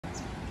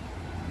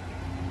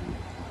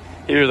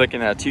Here you're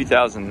looking at a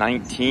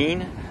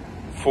 2019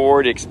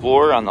 Ford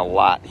Explorer on the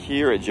lot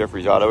here at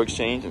Jeffrey's Auto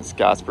Exchange in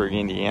Scottsburg,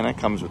 Indiana.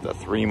 Comes with a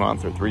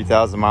 3-month or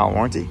 3,000-mile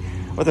warranty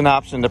with an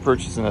option to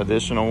purchase an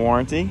additional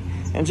warranty.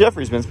 And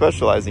Jeffrey's been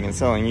specializing in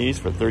selling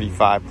used for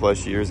 35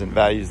 plus years and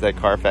values that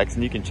Carfax.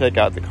 And you can check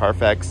out the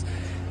Carfax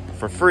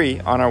for free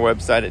on our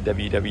website at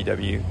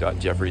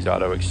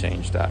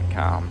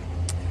www.jeffreysautoexchange.com.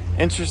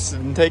 Interested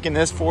in taking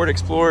this Ford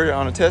Explorer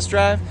on a test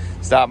drive?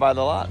 Stop by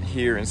the lot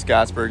here in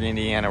Scottsburg,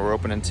 Indiana. We're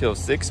open until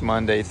 6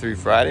 Monday through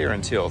Friday, or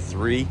until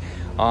 3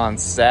 on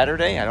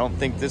Saturday. I don't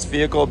think this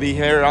vehicle will be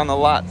here on the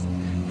lot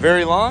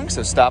very long,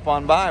 so stop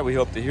on by. We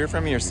hope to hear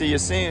from you or see you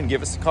soon.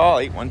 Give us a call,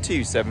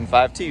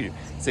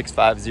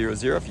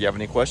 812-752-6500, if you have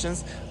any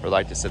questions or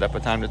like to set up a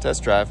time to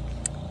test drive.